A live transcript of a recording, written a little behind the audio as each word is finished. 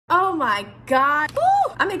Oh my God.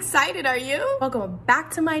 Woo! I'm excited, are you? Welcome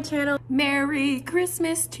back to my channel. Merry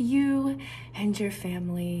Christmas to you and your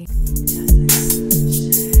family.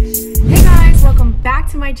 Hey guys, welcome back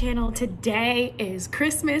to my channel. Today is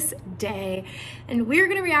Christmas Day and we're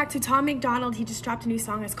gonna react to Tom Macdonald. He just dropped a new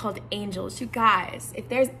song. It's called Angels. You guys, if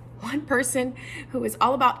there's one person who is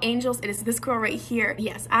all about angels, it is this girl right here.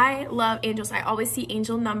 Yes, I love angels. I always see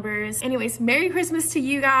angel numbers. Anyways, Merry Christmas to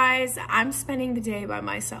you guys. I'm spending the day by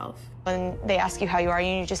myself. When they ask you how you are,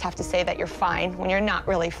 you just have to say that you're fine when you're not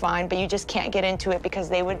really fine, but you just can't get into it because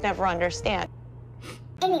they would never understand.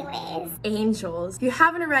 Anyways, angels. If you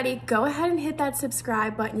haven't already, go ahead and hit that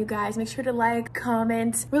subscribe button, you guys. Make sure to like,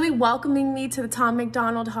 comment, really welcoming me to the Tom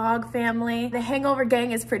Macdonald Hog family. The Hangover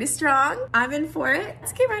gang is pretty strong. I'm in for it.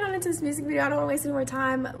 Let's get right on into this music video. I don't want to waste any more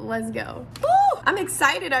time. Let's go. Woo! I'm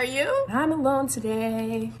excited, are you? I'm alone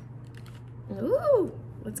today. Ooh,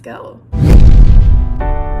 let's go.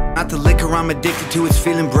 Not the liquor I'm addicted to, it's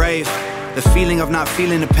feeling brave. The feeling of not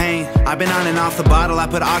feeling the pain. I've been on and off the bottle, I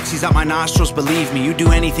put oxys out my nostrils. Believe me, you do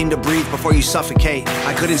anything to breathe before you suffocate.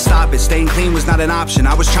 I couldn't stop it, staying clean was not an option.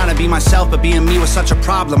 I was trying to be myself, but being me was such a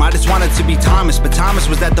problem. I just wanted to be Thomas, but Thomas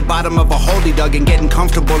was at the bottom of a hole he dug and getting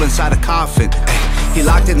comfortable inside a coffin. He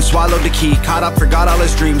locked it and swallowed the key, caught up, forgot all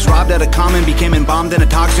his dreams, robbed at a common, became embalmed in a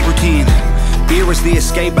toxic routine. Beer was the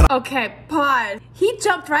escape, but okay, pause. He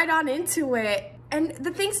jumped right on into it. And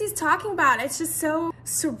the things he's talking about, it's just so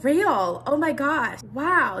surreal. Oh my gosh.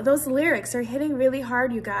 Wow, those lyrics are hitting really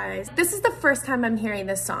hard, you guys. This is the first time I'm hearing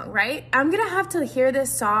this song, right? I'm gonna have to hear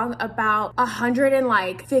this song about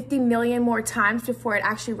 150 million more times before it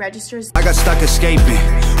actually registers. I got stuck escaping.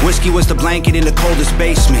 Whiskey was the blanket in the coldest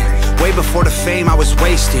basement. Way before the fame, I was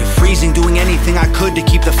wasted. Freezing, doing anything I could to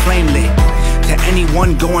keep the flame lit. To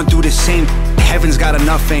anyone going through the same, heaven's got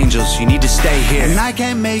enough angels, you need to stay here. And I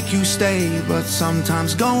can't make you stay, but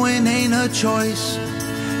sometimes going ain't a choice.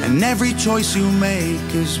 And every choice you make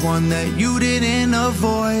is one that you didn't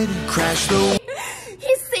avoid. Crash the...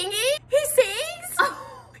 He's singing? He sings? Oh,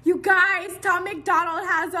 you guys, Tom Macdonald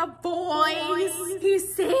has a voice. He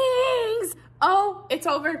sings. Oh, it's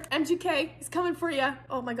over. MGK is coming for you.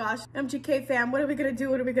 Oh my gosh. MGK fam, what are we gonna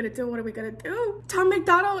do? What are we gonna do? What are we gonna do? Tom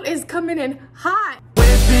Macdonald is coming in hot. Whip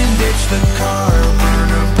and ditch the car,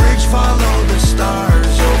 burn a bridge, follow the stars.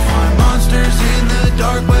 You'll find monsters in the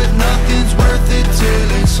dark, but nothing's worth it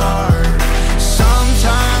till it's hard.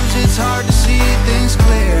 Sometimes it's hard to see things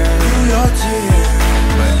clear through your tears,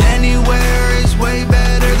 but anywhere is way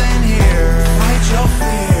better than here. Fight your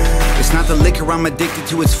fear. It's not the liquor I'm addicted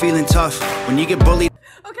to, it's feeling tough. When you get bullied.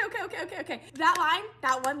 Okay.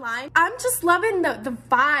 That one line. I'm just loving the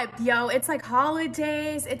vibe, yo. It's like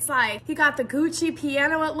holidays. It's like he got the Gucci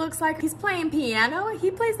piano, it looks like. He's playing piano. He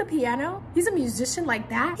plays the piano. He's a musician like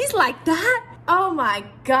that. He's like that. Oh my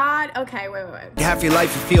God. Okay, wait. Half your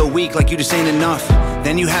life you feel weak, like you just ain't enough.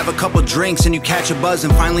 Then you have a couple drinks and you catch a buzz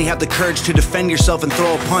and finally have the courage to defend yourself and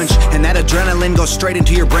throw a punch. And that adrenaline goes straight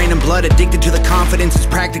into your brain and blood. Addicted to the confidence, it's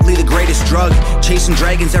practically the greatest drug. Chasing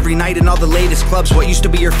dragons every night in all the latest clubs. What used to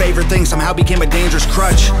be your favorite thing somehow became a dangerous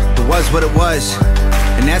crutch. It was what it was.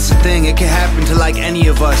 And that's the thing, it can happen to like any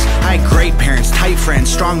of us. I had great parents, tight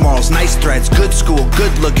friends, strong morals, nice threads, good school,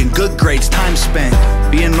 good looking, good grades, time spent.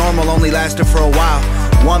 Being normal only lasted for a while.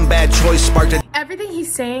 One bad choice sparked a everything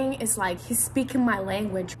he's saying is like he's speaking my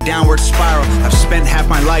language. Downward spiral. I've spent half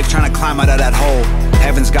my life trying to climb out of that hole.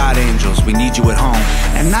 Heaven's got angels, we need you at home.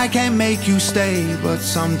 And I can't make you stay, but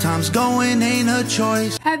sometimes going ain't a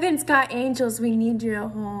choice. Heaven's got angels, we need you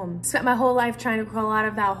at home. Spent my whole life trying to crawl out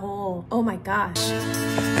of that hole. Oh my gosh.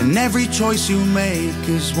 And every choice you make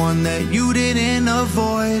is one that you didn't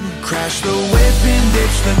avoid. Crash the whip and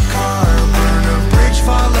ditch the car, burn a bridge,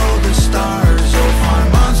 follow the stars. You'll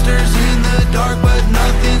find monsters in the dark, but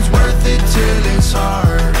nothing's worth it till it's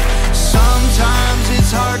hard. Sometimes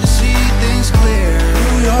it's hard to see things clear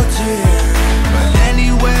through your tears, but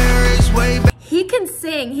anywhere is way better. He can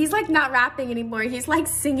sing. He's like not rapping anymore. He's like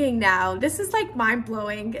singing now. This is like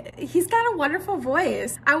mind-blowing. He's got a wonderful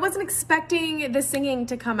voice. I wasn't expecting the singing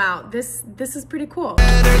to come out. This is pretty cool.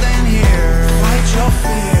 Better than here. Fight your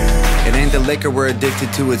fear. It ain't the liquor we're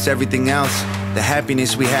addicted to, it's everything else. The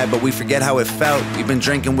happiness we had, but we forget how it felt. We've been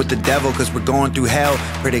drinking with the devil cause we're going through hell.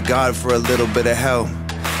 Pray to God for a little bit of help.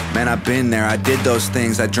 Man, I've been there, I did those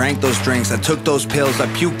things, I drank those drinks, I took those pills, I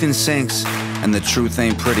puked in sinks. And the truth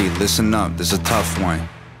ain't pretty, listen up, this is a tough one.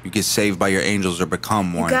 You get saved by your angels or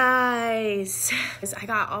become one. You guys, I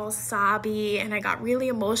got all sobby and I got really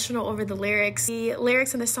emotional over the lyrics. The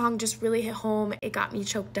lyrics in the song just really hit home. It got me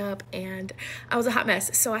choked up and I was a hot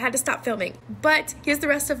mess, so I had to stop filming. But here's the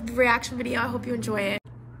rest of the reaction video. I hope you enjoy it.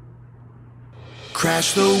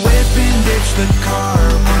 Crash the whip and ditch the car,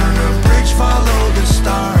 burn a bridge, follow the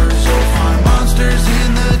stars. You'll find monsters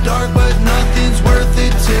in the dark, but nothing's worth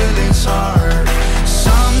it till it's hard.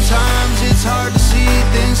 Sometimes it's hard to see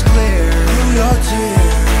things clear through your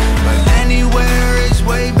tears, but anywhere is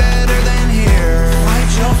way better than here.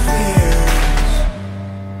 Fight your fears.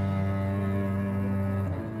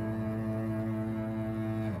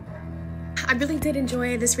 I really did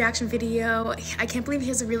enjoy this reaction video. I can't believe he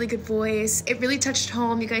has a really good voice. It really touched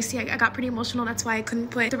home. You guys see I got pretty emotional. That's why I couldn't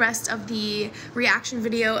put the rest of the reaction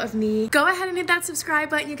video of me. Go ahead and hit that subscribe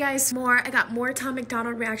button, you guys. I got more Tom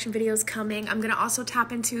Macdonald reaction videos coming. I'm gonna also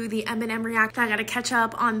tap into the Eminem react. I gotta catch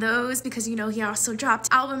up on those because you know he also dropped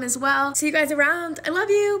album as well. See you guys around. I love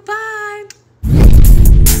you. Bye.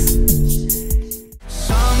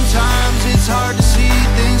 Sometimes it's hard to see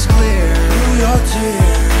things clear through your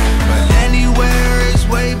tears, but anywhere is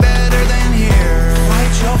way better.